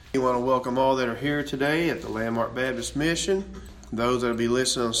We want to welcome all that are here today at the Landmark Baptist Mission. Those that will be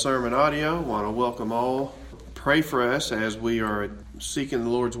listening on sermon audio, want to welcome all. Pray for us as we are seeking the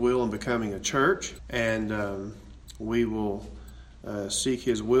Lord's will and becoming a church. And we will seek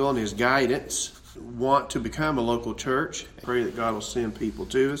His will and His guidance. Want to become a local church. Pray that God will send people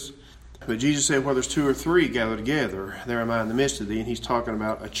to us. But Jesus said, where there's two or three gathered together, there am I in the midst of thee. And He's talking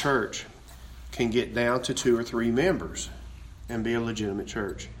about a church can get down to 2 or 3 members and be a legitimate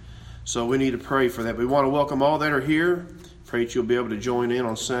church. So we need to pray for that. We want to welcome all that are here. Pray that you'll be able to join in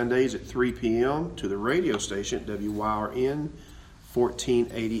on Sundays at 3 p.m. to the radio station, WYRN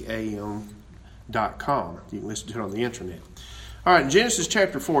 1480am.com. You can listen to it on the internet. All right, in Genesis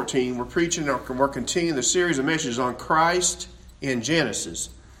chapter 14, we're continuing the series of messages on Christ in Genesis.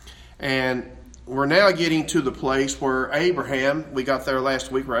 And we're now getting to the place where Abraham, we got there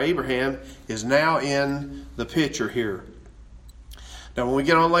last week, where Abraham is now in the picture here. Now, when we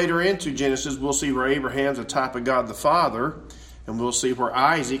get on later into Genesis, we'll see where Abraham's a type of God the Father, and we'll see where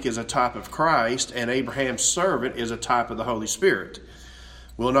Isaac is a type of Christ, and Abraham's servant is a type of the Holy Spirit.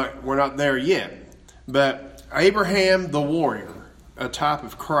 We're not there yet. But Abraham the warrior, a type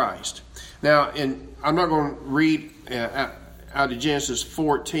of Christ. Now, I'm not going to read out of Genesis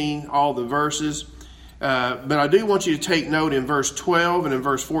 14, all the verses, but I do want you to take note in verse 12 and in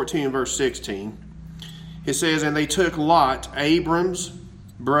verse 14 and verse 16. It says, and they took Lot, Abram's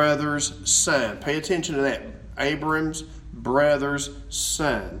brother's son. Pay attention to that. Abram's brother's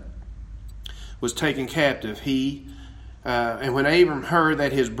son was taken captive. And when Abram heard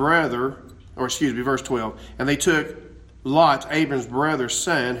that his brother, verse 12, and they took Lot, Abram's brother's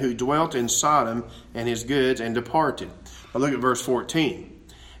son, who dwelt in Sodom, and his goods, and departed. Now look at verse 14.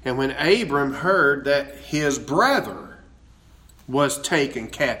 And when Abram heard that his brother was taken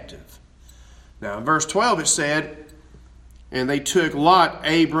captive. Now, in verse 12 it said, and they took Lot,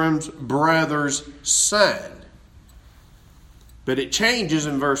 Abram's brother's son. But it changes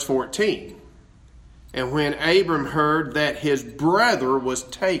in verse 14. And when Abram heard that his brother was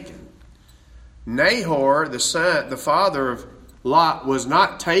taken. Nahor, the father of Lot, was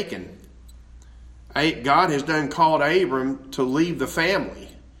not taken. God has done called Abram to leave the family.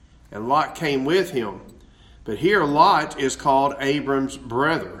 And Lot came with him. But here Lot is called Abram's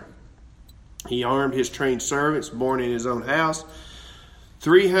brother. He armed his trained servants, born in his own house,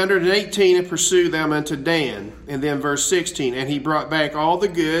 318, and pursued them unto Dan. And then verse 16, and he brought back all the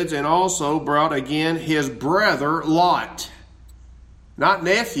goods, and also brought again his brother Lot. Not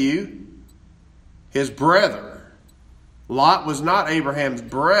nephew, his brother. Lot was not Abraham's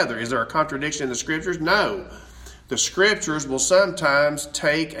brother. Is there a contradiction in the Scriptures? No. The Scriptures will sometimes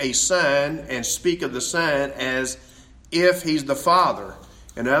take a son and speak of the son as if he's the father.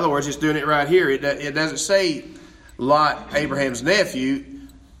 In other words, it's doing it right here. It doesn't say Lot, Abraham's nephew.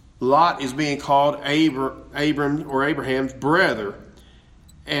 Lot is being called Abram or Abraham's brother.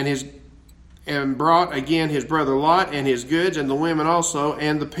 And brought again his brother Lot and his goods and the women also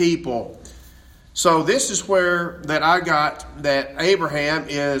and the people. So this is where that I got that Abraham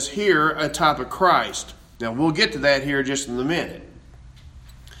is here a type of Christ. Now we'll get to that here just in a minute.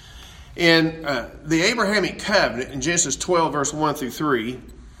 In the Abrahamic covenant, in Genesis 12, verse 1 through 3,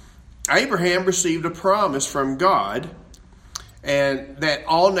 Abraham received a promise from God and that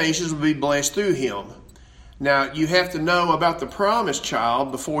all nations would be blessed through him. Now, you have to know about the promised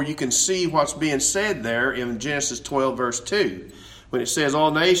child before you can see what's being said there in Genesis 12, verse 2. When it says,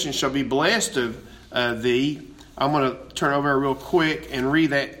 all nations shall be blessed of thee, I'm going to turn over real quick and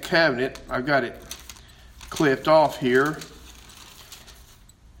read that covenant. I've got it clipped off here.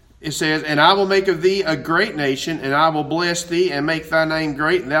 It says, and I will make of thee a great nation, and I will bless thee, and make thy name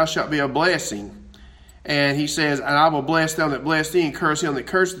great, and thou shalt be a blessing. And he says, and I will bless them that bless thee, and curse them that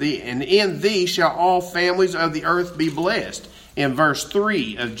curse thee, and in thee shall all families of the earth be blessed. In verse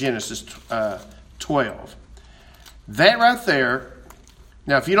 3 of Genesis 12. That right there,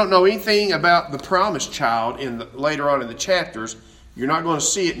 now if you don't know anything about the promised child later on in the chapters, you're not going to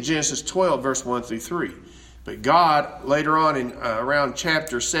see it in Genesis 12, verse 1 through 3. But God, later on in around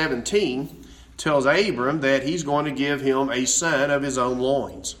chapter 17, tells Abram that he's going to give him a son of his own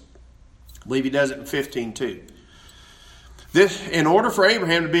loins. I believe he does it in 15 too. In order for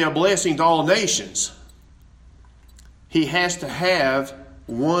Abraham to be a blessing to all nations, he has to have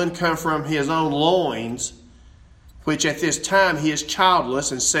one come from his own loins, which at this time he is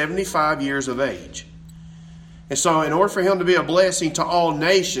childless and 75 years of age. And so in order for him to be a blessing to all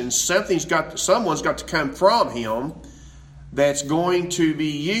nations, someone's got to come from him that's going to be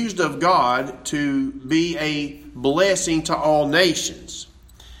used of God to be a blessing to all nations.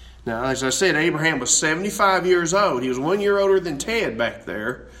 Now, as I said, Abraham was 75 years old. He was 1 year older than Ted back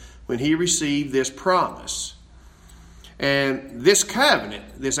there when he received this promise. And this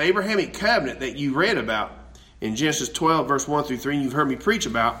covenant, this Abrahamic covenant that you read about in Genesis 12, verse 1 through 3, and you've heard me preach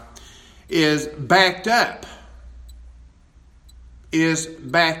about, is backed up. Is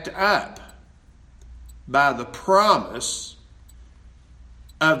backed up by the promise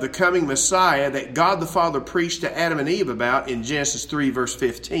of the coming Messiah that God the Father preached to Adam and Eve about in Genesis 3, verse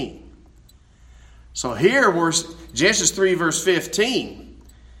 15. So here, Genesis 3, verse 15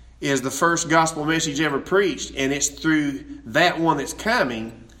 is the first gospel message ever preached, and it's through that one that's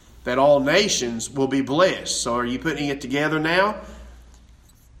coming that all nations will be blessed. So are you putting it together now?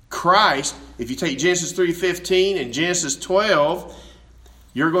 Christ, if you take Genesis 3:15 and Genesis 12,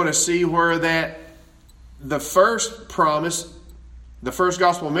 you're going to see where the first promise, the first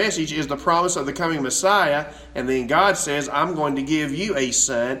gospel message is the promise of the coming Messiah, and then God says, I'm going to give you a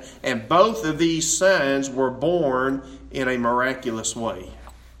son, and both of these sons were born in a miraculous way.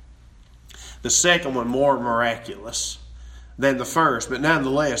 The second one more miraculous than the first, but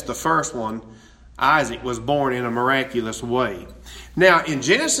nonetheless, the first one, Isaac, was born in a miraculous way. Now, in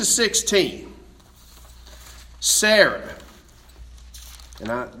Genesis 16, Sarah,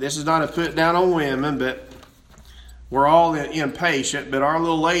 and this is not a put down on women, but we're all impatient, but our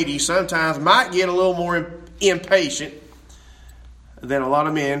little lady sometimes might get a little more impatient than a lot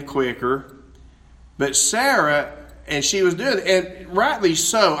of men, quicker. But Sarah, and she was doing it, and rightly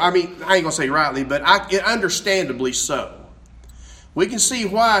so. I mean, I ain't going to say rightly, but understandably so. We can see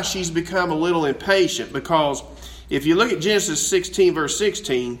why she's become a little impatient, because if you look at Genesis 16, verse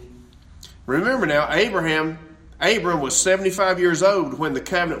 16, remember now, Abram was 75 years old when the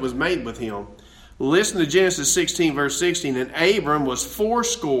covenant was made with him. Listen to Genesis 16, verse 16. And Abram was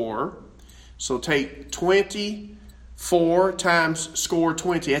 80. So take 24 times score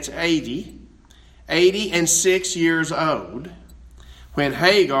 20. That's 80. 86 years old when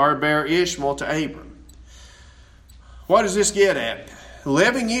Hagar bare Ishmael to Abram. What does this get at?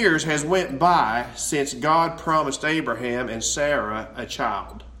 11 years has went by since God promised Abraham and Sarah a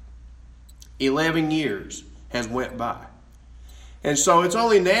child. 11 years has went by. And so it's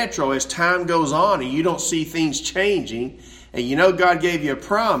only natural as time goes on and you don't see things changing, and you know God gave you a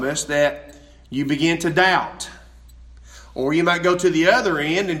promise, that you begin to doubt. Or you might go to the other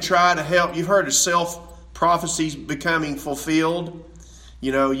end and try to help. You've heard of self-prophecies becoming fulfilled.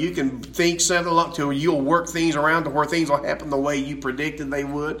 You know, you can think something like to you'll work things around to where things will happen the way you predicted they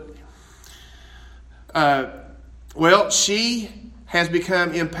would. Well, she has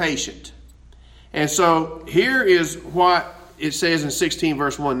become impatient. And so here is what it says in 16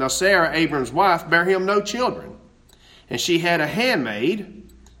 verse 1. Now Sarah, Abram's wife, bare him no children. And she had a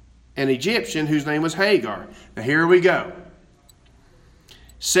handmaid, an Egyptian, whose name was Hagar. Now here we go.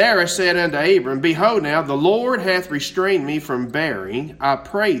 Sarah said unto Abram, Behold now, the Lord hath restrained me from bearing. I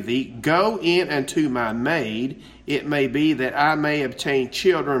pray thee, go in unto my maid. It may be that I may obtain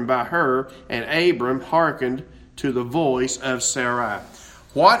children by her. And Abram hearkened to the voice of Sarai.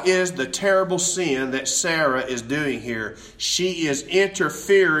 What is the terrible sin that Sarah is doing here? She is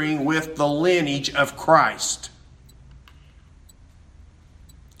interfering with the lineage of Christ.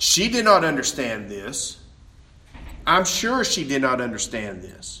 She did not understand this. I'm sure she did not understand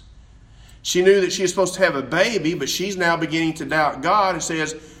this. She knew that she was supposed to have a baby, but she's now beginning to doubt God and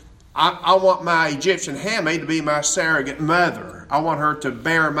says, I want my Egyptian handmaid to be my surrogate mother. I want her to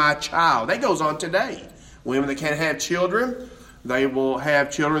bear my child. That goes on today. Women that can't have children, they will have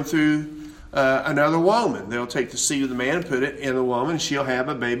children through another woman. They'll take the seed of the man and put it in the woman, and she'll have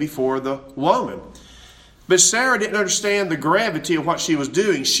a baby for the woman. But Sarah didn't understand the gravity of what she was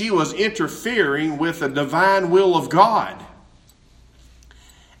doing. She was interfering with the divine will of God.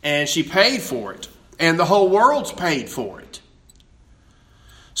 And she paid for it. And the whole world's paid for it.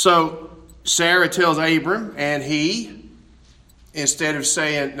 So Sarah tells Abram, and he, instead of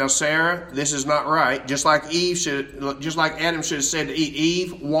saying, now Sarah, this is not right, just like Adam should have said to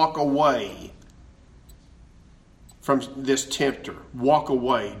Eve, walk away from this tempter. Walk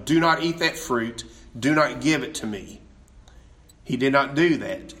away. Do not eat that fruit. Do not give it to me. He did not do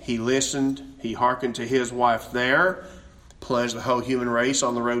that. He listened. He hearkened to his wife there, plunged the whole human race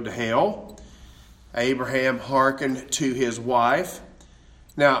on the road to hell. Abraham hearkened to his wife.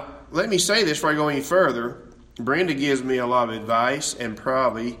 Now, let me say this before I go any further. Brenda gives me a lot of advice, and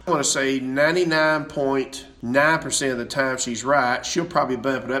probably, I want to say 99.9% of the time she's right. She'll probably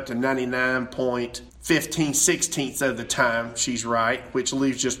bump it up to 99.15/16 of the time she's right, which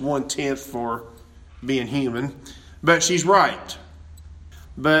leaves just 1/10 for being human. But she's right.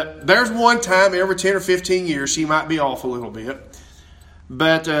 But there's one time every 10 or 15 years she might be off a little bit.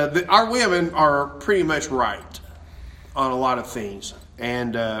 But our women are pretty much right on a lot of things.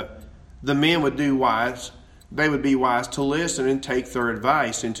 And the men would do wise. They would be wise to listen and take their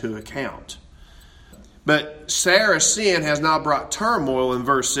advice into account. But Sarah's sin has not brought turmoil in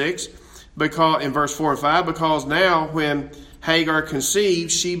verse 6, in verse 4 and 5, because now when Hagar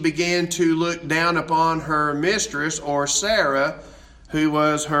conceived, she began to look down upon her mistress, or Sarah, who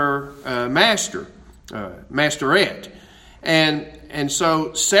was her masterette. And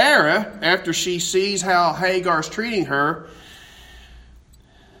so Sarah, after she sees how Hagar's treating her,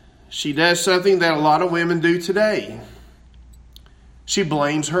 she does something that a lot of women do today. She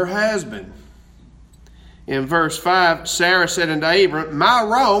blames her husband. In verse 5, Sarah said unto Abram, my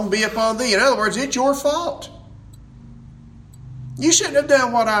wrong be upon thee. In other words, it's your fault. You shouldn't have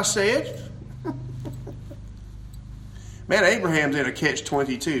done what I said. Man, Abraham's in a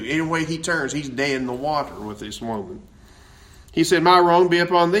catch-22. Any way he turns, he's dead in the water with this woman. He said, my wrong be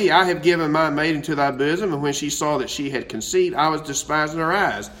upon thee. I have given my maid into thy bosom, and when she saw that she had conceived, I was despised in her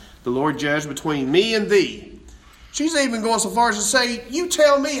eyes. The Lord judged between me and thee. She's even going so far as to say, you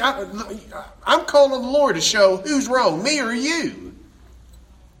tell me, I'm calling on the Lord to show who's wrong, me or you.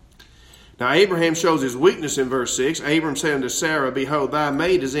 Now Abraham shows his weakness in verse 6. Abram said unto Sarah, behold, thy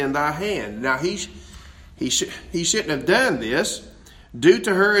maid is in thy hand. Now he shouldn't have done this. Do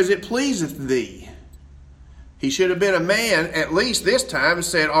to her as it pleaseth thee. He should have been a man at least this time and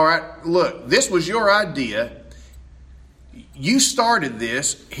said, all right, look, this was your idea. You started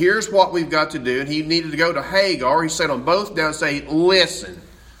this. Here's what we've got to do. And he needed to go to Hagar. He sat on both down and say, listen,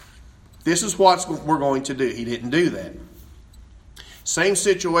 this is what we're going to do. He didn't do that. Same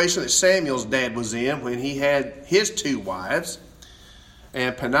situation that Samuel's dad was in when he had his two wives.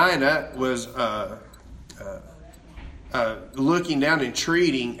 And Peninnah was looking down and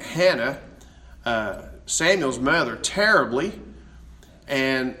treating Hannah, Samuel's mother, terribly.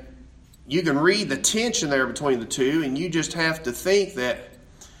 And you can read the tension there between the two, and you just have to think that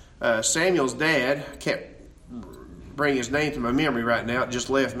Samuel's dad, I can't bring his name to my memory right now, it just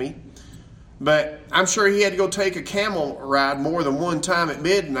left me, but I'm sure he had to go take a camel ride more than one time at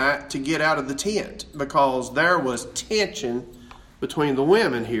midnight to get out of the tent, because there was tension between the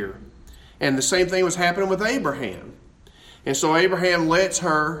women here. And the same thing was happening with Abraham. And so Abraham lets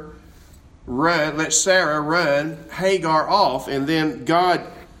Sarah run Hagar off, and then God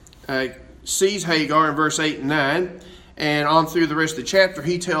sees Hagar in verse 8 and 9, and on through the rest of the chapter,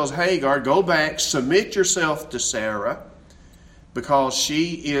 he tells Hagar, go back, submit yourself to Sarah, because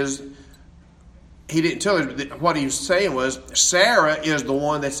he didn't tell her. What he was saying was, Sarah is the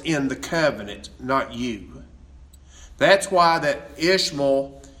one that's in the covenant, not you. That's why that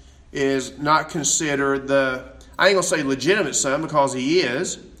Ishmael is not considered I ain't going to say legitimate son, because he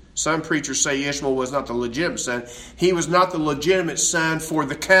is. Some preachers say Ishmael was not the legitimate son. He was not the legitimate son for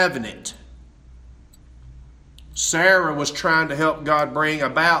the covenant. Sarah was trying to help God bring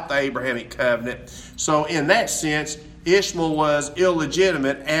about the Abrahamic covenant. So in that sense, Ishmael was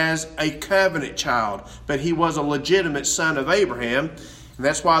illegitimate as a covenant child, but he was a legitimate son of Abraham. And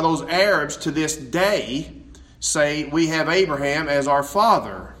that's why those Arabs to this day say we have Abraham as our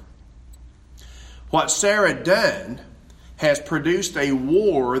father. What Sarah done has produced a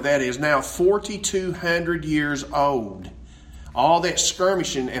war that is now 4,200 years old. All that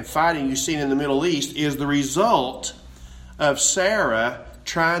skirmishing and fighting you've seen in the Middle East is the result of Sarah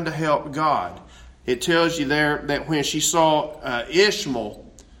trying to help God. It tells you there that when she saw Ishmael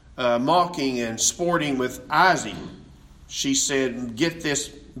mocking and sporting with Isaac, she said, get this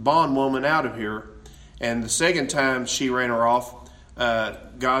bondwoman out of here. And the second time she ran her off,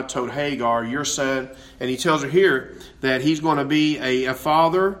 God told Hagar, your son, and he tells her here that he's going to be a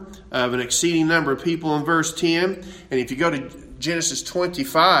father of an exceeding number of people in verse 10. And if you go to Genesis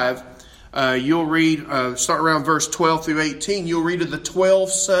 25, you'll read, start around verse 12 through 18, you'll read of the 12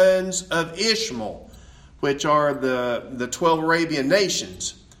 sons of Ishmael, which are the 12 Arabian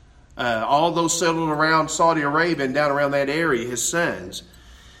nations. All those settled around Saudi Arabia and down around that area, his sons.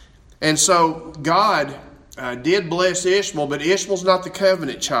 And so God did bless Ishmael, but Ishmael's not the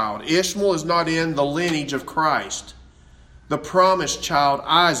covenant child. Ishmael is not in the lineage of Christ. The promised child,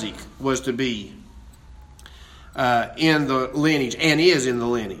 Isaac, was to be in the lineage, and is in the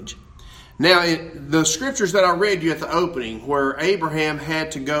lineage. Now, the scriptures that I read you at the opening, where Abraham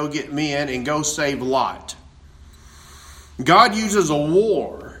had to go get men and go save Lot, God uses a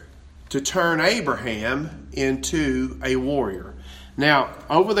war to turn Abraham into a warrior. Now,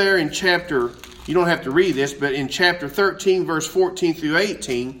 over there in chapter, you don't have to read this, but in chapter 13, verse 14 through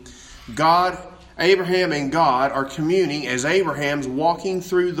 18, Abraham and God are communing as Abraham's walking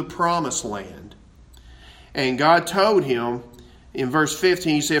through the promised land. And God told him in verse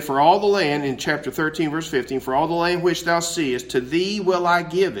 15, he said, for all the land, in chapter 13, verse 15, for all the land which thou seest, to thee will I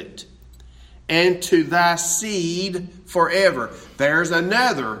give it, and to thy seed forever. There's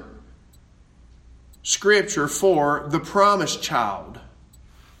another scripture for the promised child.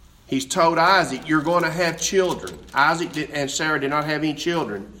 He's told Isaac, you're going to have children. Isaac and Sarah did not have any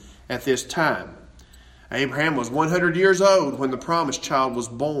children at this time. Abraham was 100 years old when the promised child was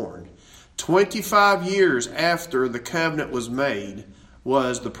born. 25 years after the covenant was made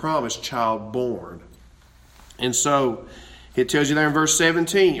was the promised child born. And so it tells you there in verse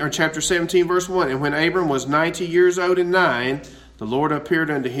 17, or chapter 17, verse 1, and when Abram was 90 years old and 9, the Lord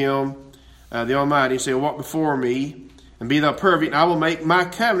appeared unto him, the Almighty, and said, walk before me, and be thou perfect, and I will make my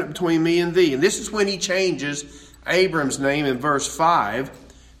covenant between me and thee. And this is when he changes Abram's name in verse 5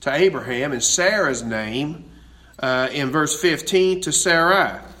 to Abraham, and Sarah's name in verse 15 to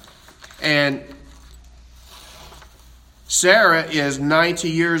Sarai. And Sarah is 90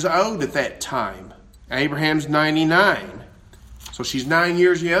 years old at that time. Abraham's 99. So she's 9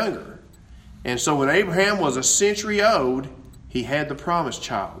 years younger. And so when Abraham was a century old, he had the promised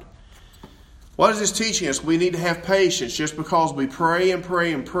child. What is this teaching us? We need to have patience. Just because we pray and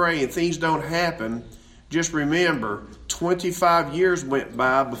pray and pray and things don't happen, just remember, 25 years went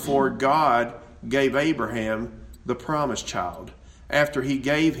by before God gave Abraham the promised child, after he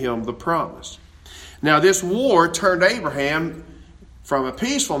gave him the promise. Now this war turned Abraham from a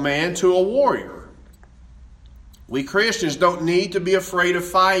peaceful man to a warrior. We Christians don't need to be afraid of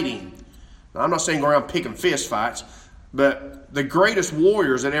fighting. Now, I'm not saying go around picking fist fights, but the greatest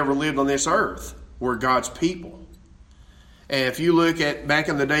warriors that ever lived on this earth were God's people. And if you look at back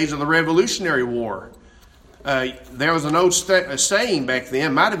in the days of the Revolutionary War, there was an old saying back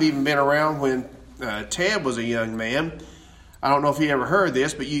then, might have even been around when Ted was a young man. I don't know if you ever heard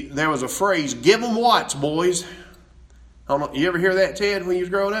this, but there was a phrase, give them Watts, boys. I don't know, you ever hear that, Ted, when you was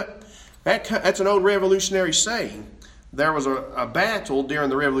growing up? That's an old revolutionary saying. There was a battle during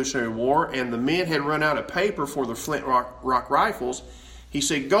the Revolutionary War, and the men had run out of paper for the flint rock rifles. He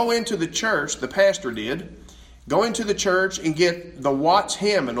said, go into the church, the pastor did, go into the church and get the Watts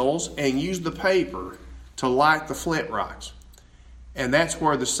hymnals and use the paper to light the flint rocks. And that's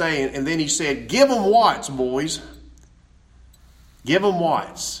where the saying, and then he said, give them Watts, boys. Give them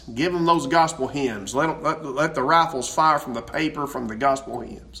Watts. Give them those gospel hymns. Let the rifles fire from the paper from the gospel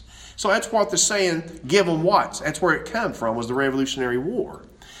hymns. So that's what the saying, give them Watts. That's where it came from, was the Revolutionary War.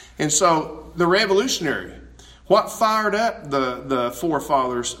 And so the Revolutionary, what fired up the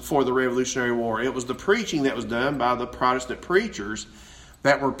forefathers for the Revolutionary War? It was the preaching that was done by the Protestant preachers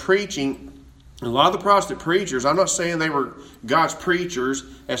that were preaching. A lot of the Protestant preachers, I'm not saying they were God's preachers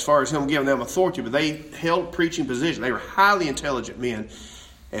as far as Him giving them authority, but they held preaching positions. They were highly intelligent men,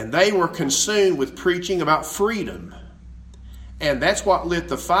 and they were consumed with preaching about freedom. And that's what lit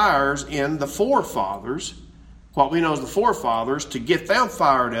the fires in the forefathers, what we know as the forefathers, to get them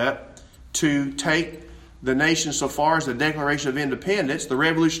fired up to take the nation so far as the Declaration of Independence, the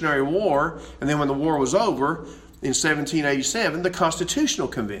Revolutionary War, and then when the war was over in 1787, the Constitutional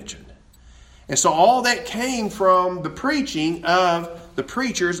Convention. And so all that came from the preaching of the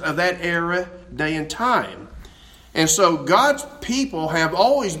preachers of that era, day, and time. And so God's people have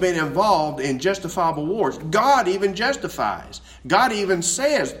always been involved in justifiable wars. God even justifies. God even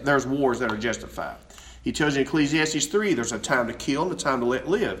says there's wars that are justified. He tells you in Ecclesiastes 3, there's a time to kill and a time to let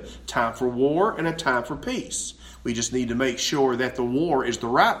live. Time for war and a time for peace. We just need to make sure that the war is the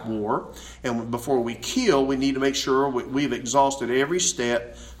right war. And before we kill, we need to make sure we've exhausted every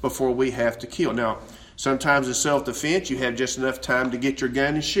step before we have to kill. Now, sometimes in self-defense, you have just enough time to get your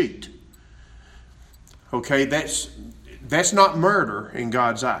gun and shoot. Okay, that's not murder in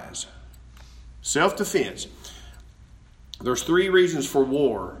God's eyes. Self-defense. There's 3 reasons for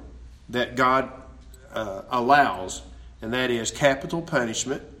war that God allows, and that is capital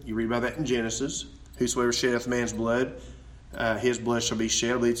punishment. You read about that in Genesis. Whosoever sheddeth man's blood, his blood shall be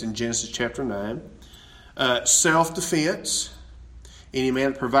shed. I believe it's in Genesis chapter 9. Self-defense. Any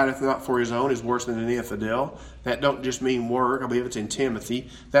man that provideth not for his own is worse than an infidel. That don't just mean work. I believe it's in Timothy.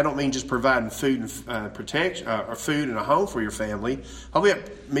 That don't mean just providing food and protection, or food and a home for your family. I believe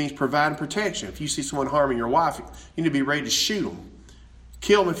it means providing protection. If you see someone harming your wife, you need to be ready to shoot them.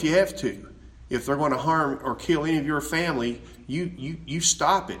 Kill them if you have to. If they're going to harm or kill any of your family, you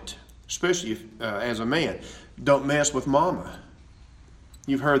stop it. Especially as a man. Don't mess with mama.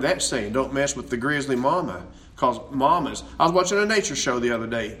 You've heard that saying, don't mess with the grizzly mama. Because mamas, I was watching a nature show the other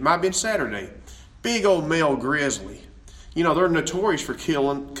day. It might have been Saturday. Big old male grizzly. You know, they're notorious for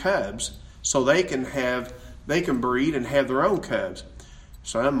killing cubs. So they can breed and have their own cubs.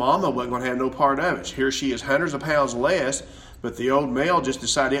 So that mama wasn't going to have no part of it. Here she is, hundreds of pounds less. But the old male just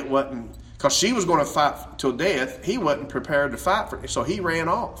decided it wasn't, because she was going to fight till death. He wasn't prepared to fight for it, so he ran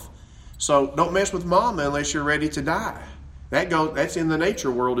off. So don't mess with mama unless you're ready to die. That's in the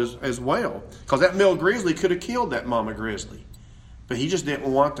nature world as well. Because that male grizzly could have killed that mama grizzly. But he just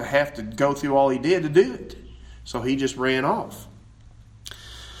didn't want to have to go through all he did to do it. So he just ran off.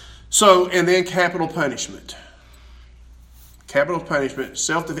 So, and then capital punishment. Capital punishment,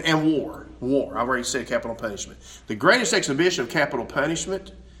 self-defense, and war. War. I've already said capital punishment. The greatest exhibition of capital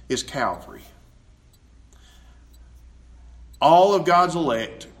punishment is Calvary. All of God's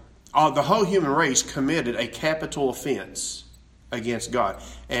elect, the whole human race committed a capital offense against God.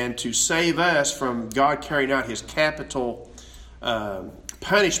 And to save us from God carrying out his capital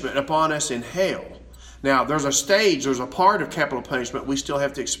punishment upon us in hell. Now, there's a part of capital punishment we still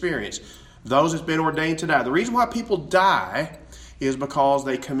have to experience. Those that's been ordained to die. The reason why people die is because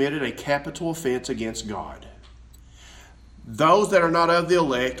they committed a capital offense against God. Those that are not of the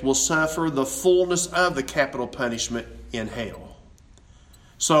elect will suffer the fullness of the capital punishment in hell.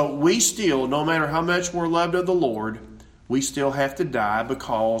 So we still, no matter how much we're loved of the Lord, we still have to die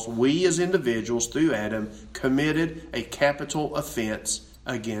because we as individuals through Adam committed a capital offense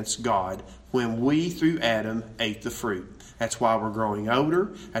against God when we through Adam ate the fruit. That's why we're growing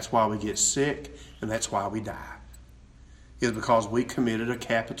older, that's why we get sick, and that's why we die. It's because we committed a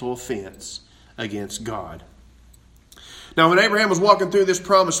capital offense against God. Now when Abraham was walking through this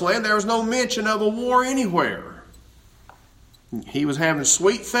promised land, there was no mention of a war anywhere. He was having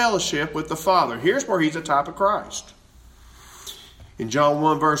sweet fellowship with the Father. Here's where he's a type of Christ. In John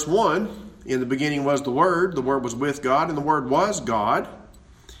 1 verse 1, in the beginning was the Word was with God, and the Word was God.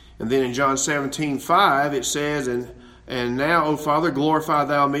 And then in John 17:5 it says, And now, O Father, glorify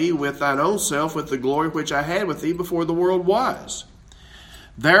thou me with thine own self, with the glory which I had with thee before the world was.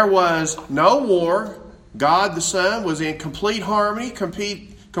 There was no war. God the Son was in complete harmony,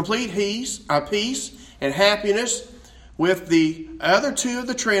 complete peace and happiness with the other two of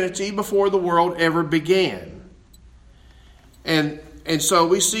the Trinity before the world ever began. And so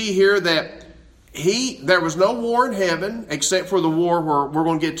we see here that there was no war in heaven except for the war where we're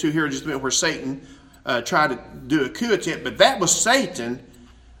going to get to here in just a minute, where Satan tried to do a coup attempt. But that was Satan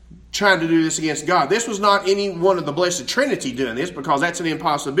trying to do this against God. This was not any one of the Blessed Trinity doing this, because that's an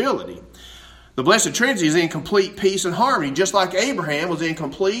impossibility. The Blessed Trinity is in complete peace and harmony, just like Abraham was in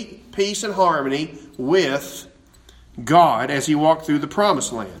complete peace and harmony with God as he walked through the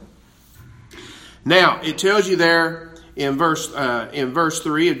promised land. Now, it tells you there in verse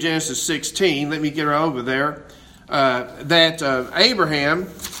 3 of Genesis 16, let me get her over there, that Abraham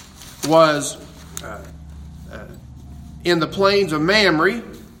was in the plains of Mamre,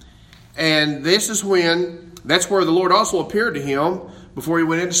 and that's where the Lord also appeared to him before he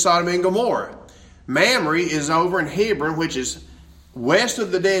went into Sodom and Gomorrah. Mamre is over in Hebron, which is west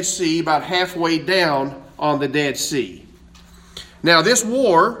of the Dead Sea, about halfway down on the Dead Sea. Now this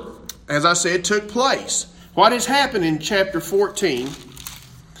war, as I said, took place. What has happened in chapter 14,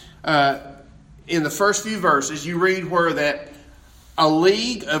 in the first few verses, you read where that a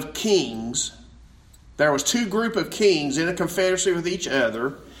league of kings, there was two group of kings in a confederacy with each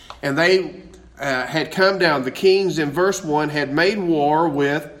other, and they had come down. The kings in verse 1 had made war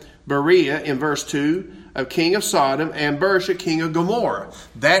with Beriah in verse 2, a king of Sodom, and Bersha, king of Gomorrah.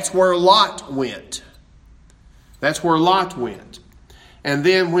 That's where Lot went. And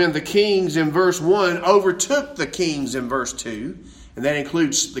then when the kings in verse 1 overtook the kings in verse 2, and that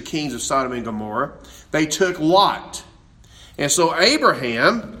includes the kings of Sodom and Gomorrah, they took Lot. And so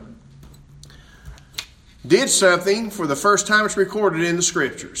Abraham did something for the first time it's recorded in the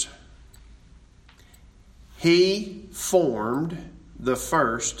Scriptures. He formed the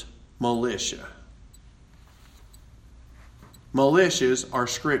first militia. Militias are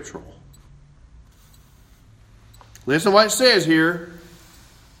scriptural. Listen to what it says here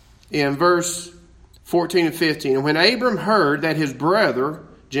in verse 14 and 15. And when Abram heard that his brother,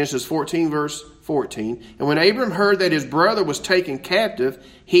 Genesis 14 verse 14, and when Abram heard that his brother was taken captive,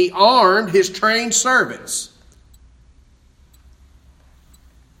 he armed his trained servants,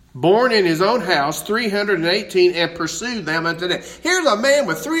 born in his own house, 318, and pursued them unto death. Here's a man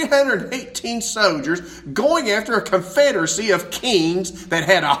with 318 soldiers going after a confederacy of kings that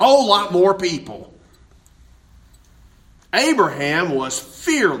had a whole lot more people. Abraham was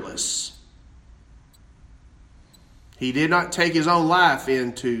fearless. He did not take his own life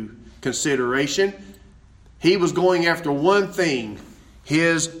into consideration. He was going after one thing,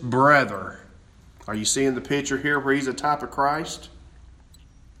 his brother. Are you seeing the picture here where he's a type of Christ?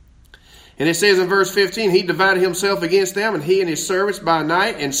 And it says in verse 15, he divided himself against them, and he and his servants by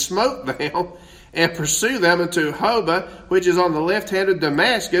night, and smote them, and pursue them unto Hobah, which is on the left hand of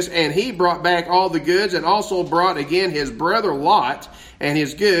Damascus. And he brought back all the goods, and also brought again his brother Lot and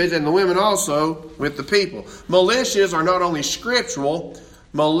his goods, and the women also with the people. Militias are not only scriptural,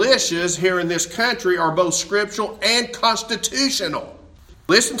 militias here in this country are both scriptural and constitutional.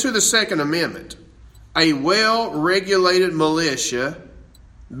 Listen to the Second Amendment. A well-regulated militia,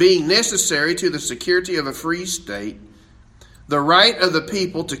 being necessary to the security of a free state, the right of the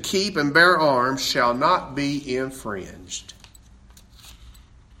people to keep and bear arms shall not be infringed.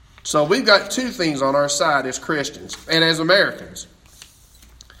 So we've got two things on our side as Christians and as Americans.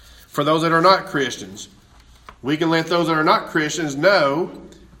 For those that are not Christians, we can let those that are not Christians know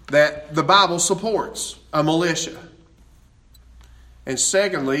that the Bible supports a militia. And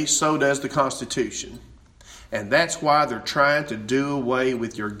secondly, so does the Constitution. And that's why they're trying to do away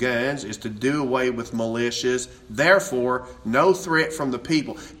with your guns, is to do away with militias. Therefore, no threat from the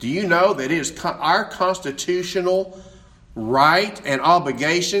people. Do you know that it is our constitutional right and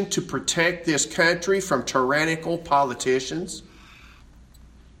obligation to protect this country from tyrannical politicians?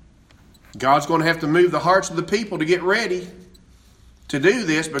 God's going to have to move the hearts of the people to get ready to do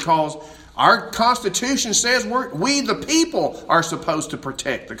this, because our Constitution says we the people are supposed to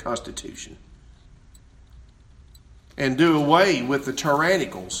protect the Constitution and do away with the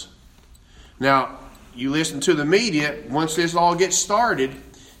tyrannicals. Now, you listen to the media, once this all gets started,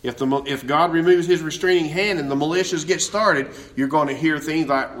 if God removes his restraining hand and the militias get started, you're going to hear things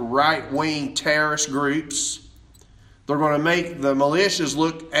like right-wing terrorist groups. They're going to make the militias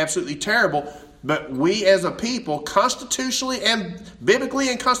look absolutely terrible. But we as a people, constitutionally and biblically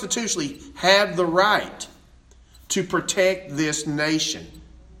and constitutionally, have the right to protect this nation.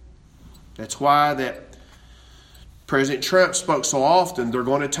 That's why that President Trump spoke so often, they're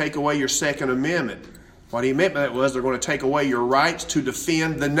going to take away your Second Amendment. What he meant by that was they're going to take away your rights to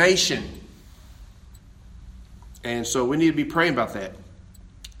defend the nation. And so we need to be praying about that.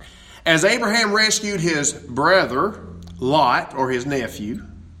 As Abraham rescued his brother, Lot, or his nephew,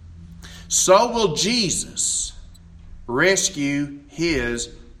 so will Jesus rescue his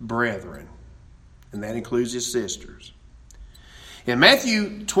brethren. And that includes his sisters. In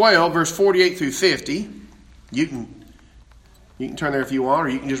Matthew 12, verse 48 through 50, you can turn there if you want, or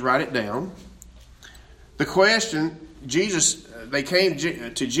you can just write it down. The question, they came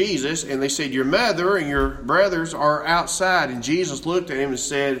to Jesus and they said, your mother and your brothers are outside. And Jesus looked at him and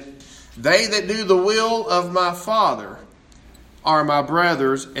said, they that do the will of my Father are my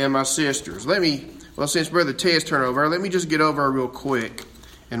brothers and my sisters. Since Brother Ted's turned over, let me just get over real quick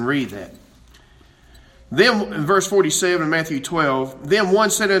and read that. Then, in verse 47 of Matthew 12, then one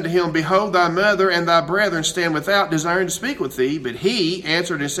said unto him, behold, thy mother and thy brethren stand without, desiring to speak with thee. But he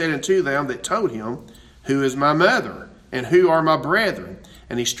answered and said unto them that told him, who is my mother, and who are my brethren?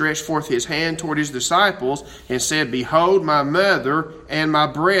 And he stretched forth his hand toward his disciples, and said, behold, my mother and my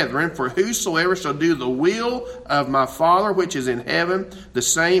brethren, for whosoever shall do the will of my Father which is in heaven, the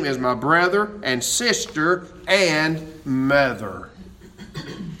same is my brother and sister and mother.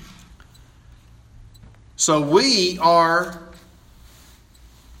 So we are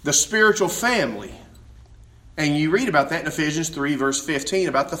the spiritual family. And you read about that in Ephesians 3, verse 15,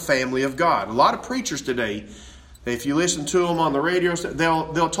 about the family of God. A lot of preachers today, if you listen to them on the radio,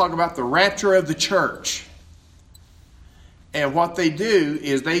 they'll talk about the rapture of the church. And what they do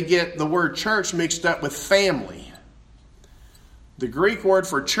is they get the word church mixed up with family. The Greek word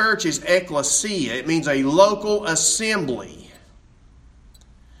for church is ekklesia. It means a local assembly.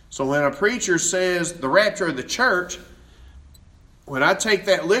 So when a preacher says the rapture of the church, when I take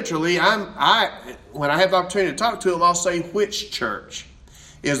that literally, when I have the opportunity to talk to him, I'll say, which church?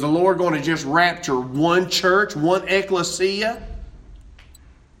 Is the Lord going to just rapture one church, one ecclesia?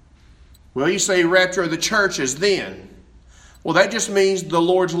 Well, you say rapture of the churches then. Well, that just means the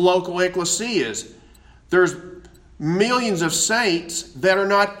Lord's local ecclesias. There's millions of saints that are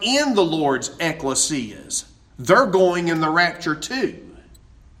not in the Lord's ecclesias. They're going in the rapture too.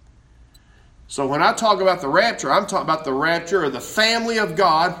 So when I talk about the rapture, I'm talking about the rapture of the family of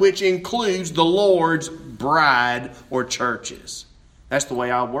God, which includes the Lord's bride or churches. That's the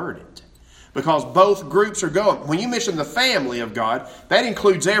way I word it. Because both groups are going. When you mention the family of God, that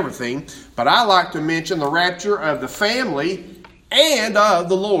includes everything. But I like to mention the rapture of the family and of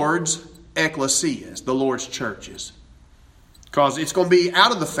the Lord's ecclesias, the Lord's churches. Because it's going to be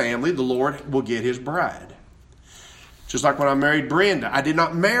out of the family, the Lord will get his bride. Just like when I married Brenda. I did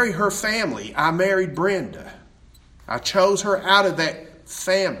not marry her family. I married Brenda. I chose her out of that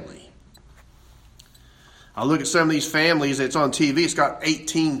family. I look at some of these families that's on TV. It's got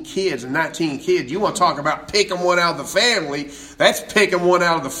 18 kids and 19 kids. You want to talk about picking one out of the family. That's picking one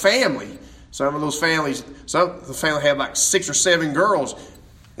out of the family. Some of those families, the family had like 6 or 7 girls.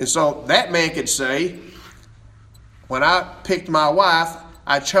 And so that man could say, when I picked my wife,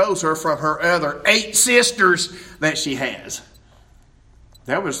 I chose her from her other 8 sisters that she has.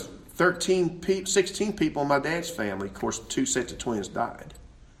 That was 16 people in my dad's family. Of course, 2 sets of twins died.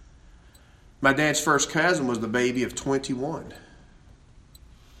 My dad's first cousin was the baby of 21.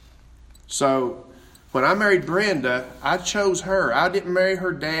 So when I married Brenda, I chose her. I didn't marry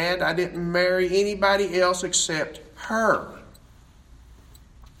her dad. I didn't marry anybody else except her.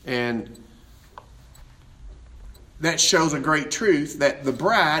 And that shows a great truth that the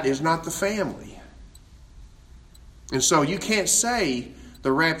bride is not the family. And so you can't say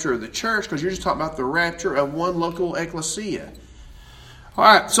the rapture of the church because you're just talking about the rapture of one local ecclesia. All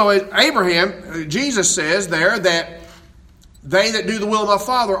right, so Abraham, Jesus says there that they that do the will of my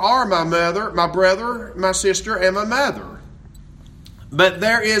Father are my mother, my brother, my sister, and my mother. But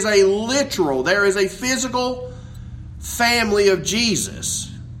there is a physical family of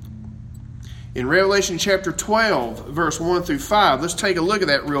Jesus. In Revelation chapter 12, verse 1 through 5, let's take a look at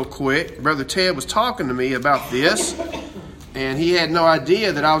that real quick. Brother Ted was talking to me about this, and he had no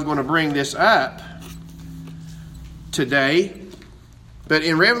idea that I was going to bring this up today. But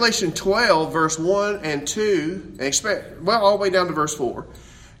in Revelation 12, verse 1 and 2, all the way down to verse 4,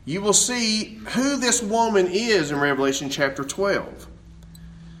 you will see who this woman is in Revelation chapter 12.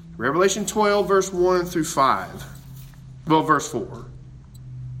 Revelation 12, verse 1 through 5. Well, verse 4.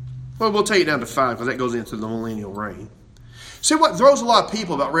 Well, we'll take it down to 5 because that goes into the millennial reign. See what throws a lot of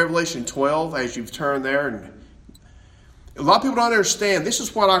people about Revelation 12 as you've turned there. And a lot of people don't understand. This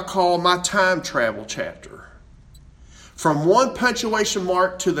is what I call my time travel chapter. From one punctuation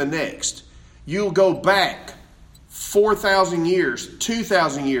mark to the next, you'll go back 4,000 years,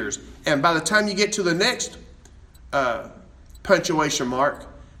 2,000 years. And by the time you get to the next punctuation mark,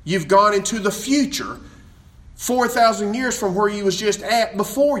 you've gone into the future 4,000 years from where you was just at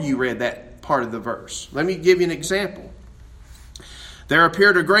before you read that part of the verse. Let me give you an example. There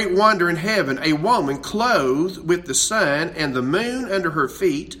appeared a great wonder in heaven, a woman clothed with the sun and the moon under her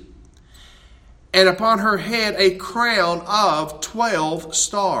feet, and upon her head a crown of 12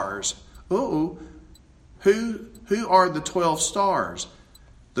 stars. Who are the 12 stars?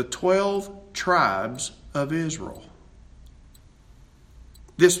 The 12 tribes of Israel.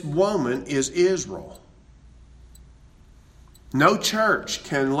 This woman is Israel. No church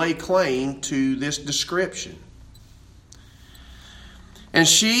can lay claim to this description. And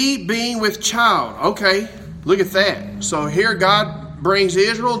she being with child. Okay, look at that. So here God brings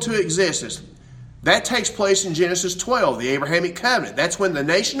Israel into existence. That takes place in Genesis 12, the Abrahamic covenant. That's when the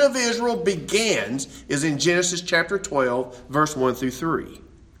nation of Israel begins, is in Genesis chapter 12, verse 1 through 3.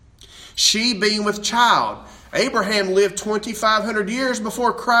 She being with child. Abraham lived 2,500 years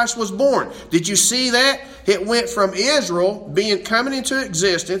before Christ was born. Did you see that? It went from Israel coming into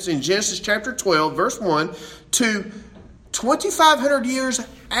existence in Genesis chapter 12, verse 1, to 2,500 years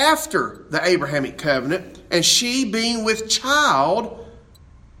after the Abrahamic covenant. And she being with child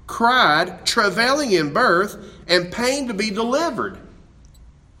cried, travailing in birth, and pain to be delivered.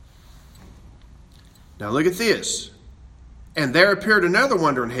 Now look at this. And there appeared another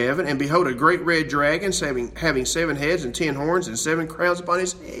wonder in heaven, and behold, a great red dragon having 7 heads and 10 horns and 7 crowns upon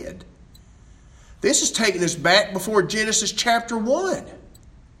his head. This is taking us back before Genesis chapter 1.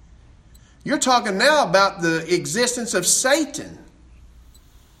 You're talking now about the existence of Satan.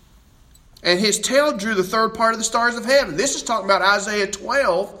 And his tail drew the third part of the stars of heaven. This is talking about Isaiah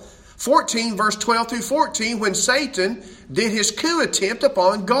 14, verse 12 through 14, when Satan did his coup attempt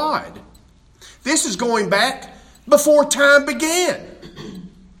upon God. This is going back before time began.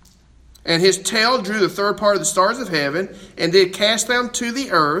 And his tail drew the third part of the stars of heaven, and did cast them to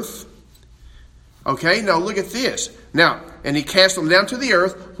the earth. Okay, now look at this. Now, and he cast them down to the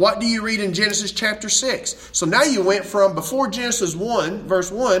earth. What do you read in Genesis chapter 6? So now you went from before Genesis 1,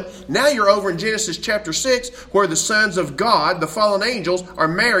 verse 1, now you're over in Genesis chapter 6, where the sons of God, the fallen angels, are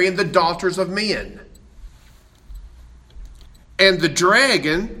marrying the daughters of men. And the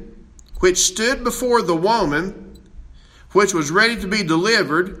dragon, which stood before the woman, which was ready to be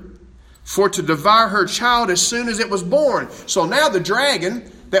delivered, for to devour her child as soon as it was born. So now the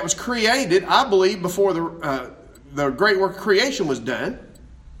dragon that was created, I believe, before the great work of creation was done,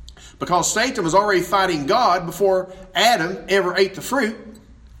 because Satan was already fighting God before Adam ever ate the fruit.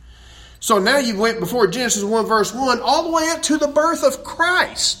 So now you went before Genesis 1 verse 1 all the way up to the birth of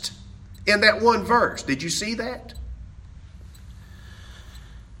Christ in that one verse. Did you see that?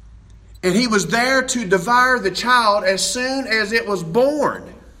 And he was there to devour the child as soon as it was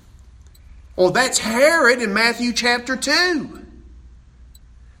born. Well, that's Herod in Matthew chapter 2.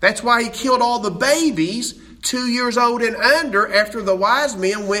 That's why he killed all the babies 2 years old and under after the wise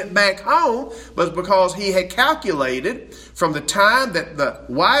men went back home, was because he had calculated from the time that the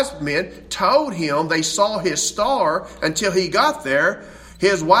wise men told him they saw his star until he got there.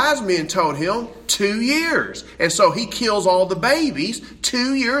 His wise men told him 2 years. And so he kills all the babies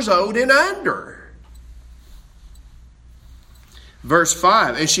 2 years old and under. Verse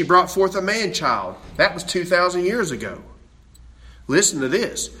 5, and she brought forth a man-child. That was 2,000 years ago. Listen to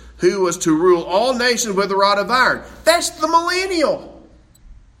this. Who was to rule all nations with a rod of iron. That's the millennial.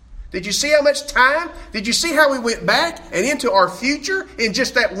 Did you see how much time? Did you see how we went back and into our future in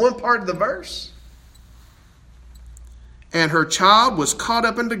just that one part of the verse? And her child was caught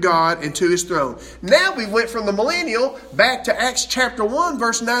up into God and to his throne. Now we went from the millennial back to Acts chapter 1,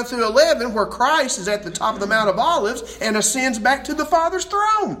 verse 9 through 11, where Christ is at the top of the Mount of Olives and ascends back to the Father's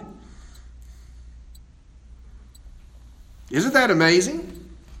throne. Isn't that amazing?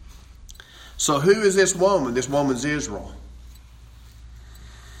 So who is this woman? This woman's Israel.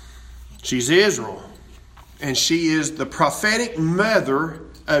 She's Israel. And she is the prophetic mother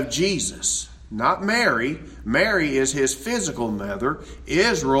of Jesus. Not Mary. Mary is his physical mother.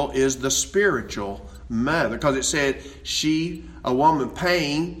 Israel is the spiritual mother. Because it said she, a woman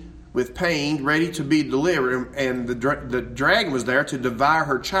with pain, ready to be delivered. And the dragon was there to devour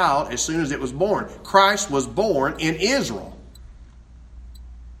her child as soon as it was born. Christ was born in Israel.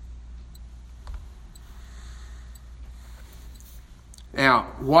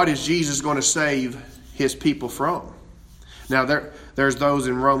 Now, what is Jesus going to save his people from? Now, there's those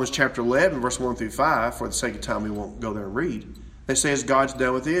in Romans chapter 11, verse 1 through 5, for the sake of time we won't go there and read, that says God's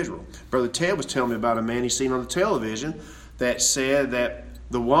done with Israel. Brother Ted was telling me about a man he's seen on the television that said that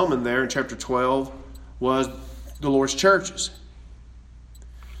the woman there in chapter 12 was the Lord's churches.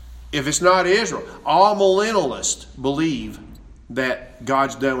 If it's not Israel, all millennialists believe that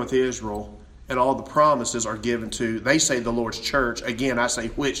God's done with Israel and all the promises are given to, they say, the Lord's church. Again, I say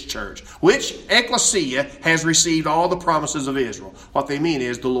which church? Which ecclesia has received all the promises of Israel? What they mean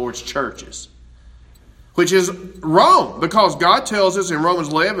is the Lord's churches. Which is wrong, because God tells us in Romans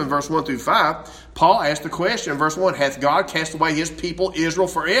 11, verse 1 through 5, Paul asked the question in verse 1, hath God cast away his people Israel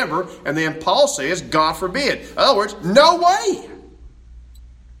forever? And then Paul says, God forbid. In other words, no way.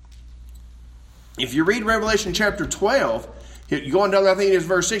 If you read Revelation chapter 12, going down, I think it is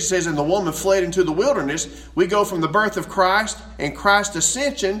verse 6, it says, and the woman fled into the wilderness. We go from the birth of Christ and Christ's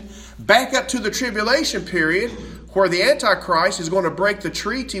ascension back up to the tribulation period, where the Antichrist is going to break the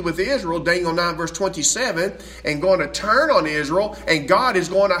treaty with Israel, Daniel 9 verse 27, and going to turn on Israel, and God is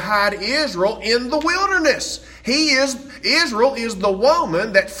going to hide Israel in the wilderness. Israel is the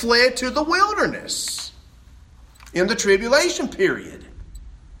woman that fled to the wilderness in the tribulation period.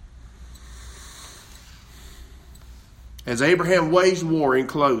 As Abraham waged war, in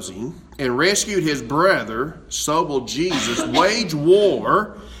closing, and rescued his brother, so will Jesus wage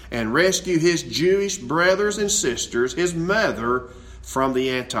war and rescue his Jewish brothers and sisters, his mother, from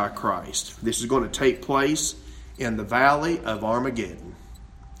the Antichrist. This is going to take place in the valley of Armageddon,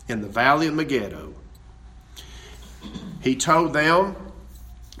 in the valley of Megiddo. He told them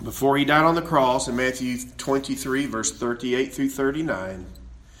before he died on the cross in Matthew 23, verse 38 through 39,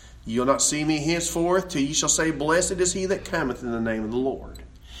 you'll not see me henceforth till ye shall say, blessed is he that cometh in the name of the Lord.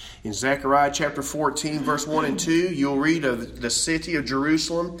 In Zechariah chapter 14, verse 1 and 2, you'll read of the city of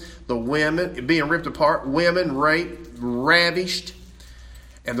Jerusalem, the women being ripped apart, women raped, ravished.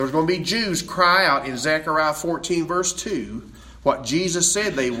 And there's going to be Jews cry out in Zechariah 14, verse 2, what Jesus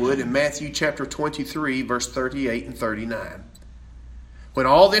said they would in Matthew chapter 23, verse 38 and 39. When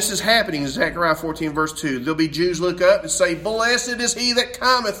all this is happening in Zechariah 14, verse 2, there'll be Jews look up and say, blessed is he that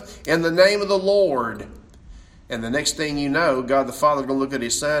cometh in the name of the Lord. And the next thing you know, God the Father is going to look at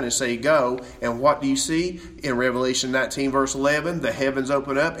his Son and say, go. And what do you see? In Revelation 19, verse 11, the heavens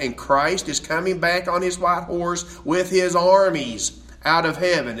open up and Christ is coming back on his white horse with his armies out of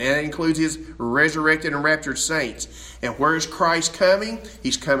heaven. And that includes his resurrected and raptured saints. And where is Christ coming?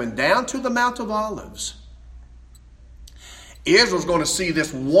 He's coming down to the Mount of Olives. Israel's going to see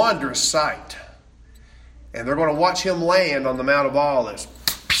this wondrous sight. And they're going to watch him land on the Mount of Olives.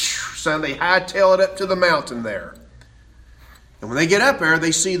 Son, they hightail it up to the mountain there. And when they get up there,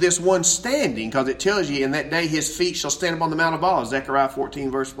 they see this one standing, because it tells you in that day his feet shall stand upon the Mount of Olives, Zechariah 14,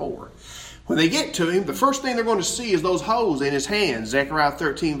 verse 4. When they get to him, the first thing they're going to see is those holes in his hands, Zechariah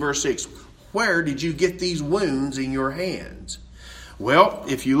 13, verse 6. Where did you get these wounds in your hands? Well, I'm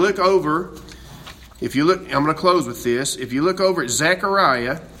going to close with this. If you look over at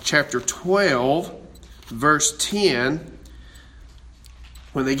Zechariah chapter 12, verse 10,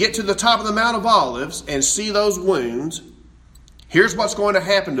 when they get to the top of the Mount of Olives and see those wounds, Here's what's going to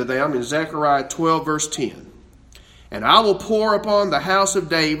happen to them in Zechariah 12, verse 10. And I will pour upon the house of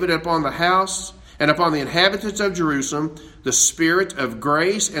David, upon the house and upon the inhabitants of Jerusalem, the spirit of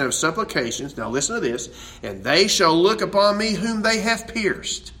grace and of supplications. Now listen to this. And they shall look upon me whom they have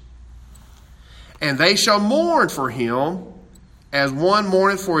pierced. And they shall mourn for him as one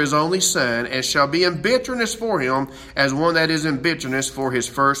mourneth for his only son, and shall be in bitterness for him as one that is in bitterness for his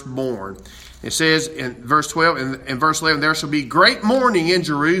firstborn. It says in verse 12, in verse 11, there shall be great mourning in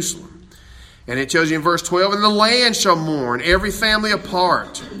Jerusalem. And it tells you in verse 12, and the land shall mourn, every family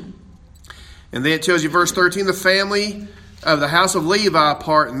apart. And then it tells you verse 13, the family of the house of Levi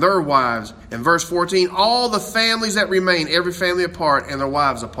apart and their wives. And verse 14, all the families that remain, every family apart and their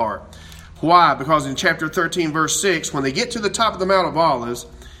wives apart. Why? Because in chapter 13, verse 6, when they get to the top of the Mount of Olives,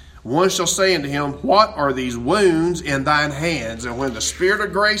 one shall say unto him, what are these wounds in thine hands? And when the Spirit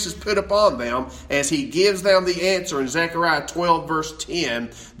of grace is put upon them, as he gives them the answer in Zechariah 12, verse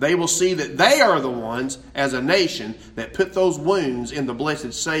 10, they will see that they are the ones, as a nation, that put those wounds in the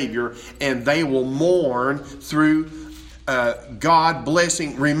blessed Savior, and they will mourn through God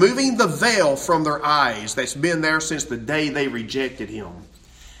blessing, removing the veil from their eyes that's been there since the day they rejected him.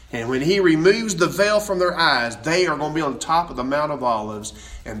 And when he removes the veil from their eyes, they are going to be on top of the Mount of Olives,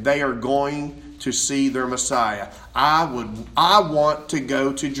 and they are going to see their Messiah. I want to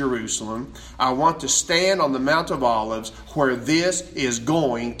go to Jerusalem. I want to stand on the Mount of Olives where this is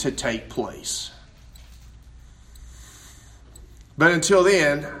going to take place. But until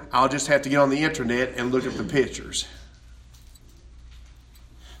then, I'll just have to get on the internet and look at the pictures.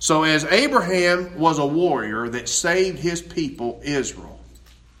 So as Abraham was a warrior that saved his people Israel,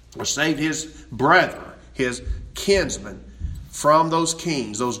 or saved his brother, his kinsmen, from those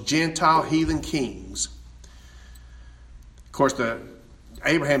kings, those Gentile heathen kings. Of course,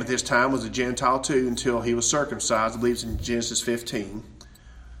 Abraham at this time was a Gentile too until he was circumcised. I believe it's in Genesis 15.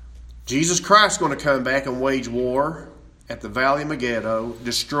 Jesus Christ is going to come back and wage war at the Valley of Megiddo,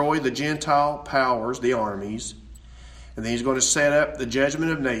 destroy the Gentile powers, the armies, and then he's going to set up the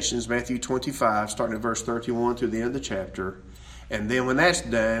judgment of nations, Matthew 25, starting at verse 31 to the end of the chapter. And then when that's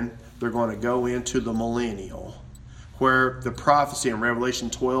done, they're going to go into the millennial, where the prophecy in Revelation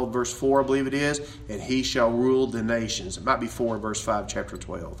 12, verse 4, I believe it is, and he shall rule the nations. It might be 4, verse 5, chapter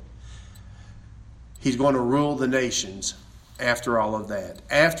 12. He's going to rule the nations after all of that,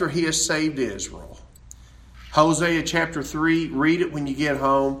 after he has saved Israel. Hosea chapter 3, read it when you get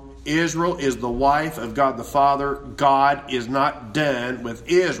home. Israel is the wife of God the Father. God is not done with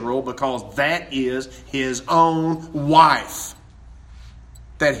Israel because that is his own wife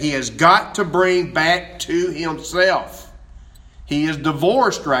that he has got to bring back to himself. He is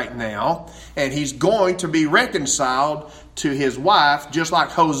divorced right now, and he's going to be reconciled to his wife, just like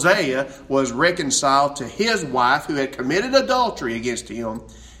Hosea was reconciled to his wife who had committed adultery against him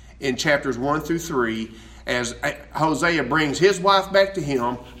in chapters 1 through 3. As Hosea brings his wife back to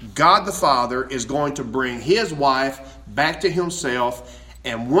him, God the Father is going to bring his wife back to himself.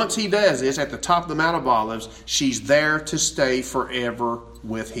 And once he does this at the top of the Mount of Olives, she's there to stay forever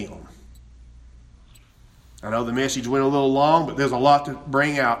with him. I know the message went a little long, but there's a lot to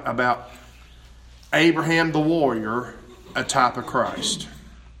bring out about Abraham the warrior, a type of Christ.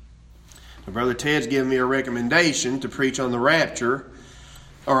 Now, Brother Ted's given me a recommendation to preach on the rapture,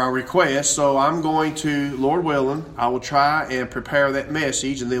 or a request, so I'm going to, Lord willing, I will try and prepare that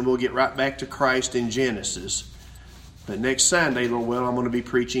message, and then we'll get right back to Christ in Genesis. But next Sunday, Lord willing, I'm going to be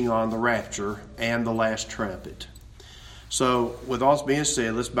preaching on the rapture and the last trumpet. So, with all this being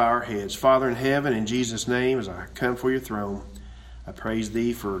said, let's bow our heads. Father in heaven, in Jesus' name, as I come for your throne, I praise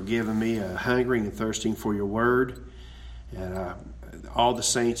thee for giving me a hungering and thirsting for your word. And all the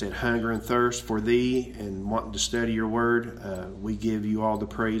saints that hunger and thirst for thee and wanting to study your word, we give you all the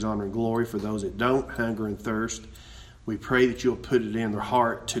praise, honor, and glory. For those that don't hunger and thirst, we pray that you'll put it in their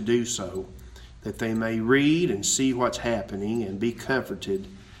heart to do so, that they may read and see what's happening and be comforted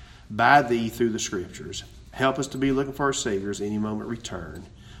by thee through the Scriptures. Help us to be looking for our Savior's any moment return.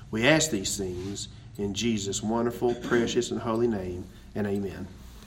 We ask these things in Jesus' wonderful, precious, and holy name, and amen.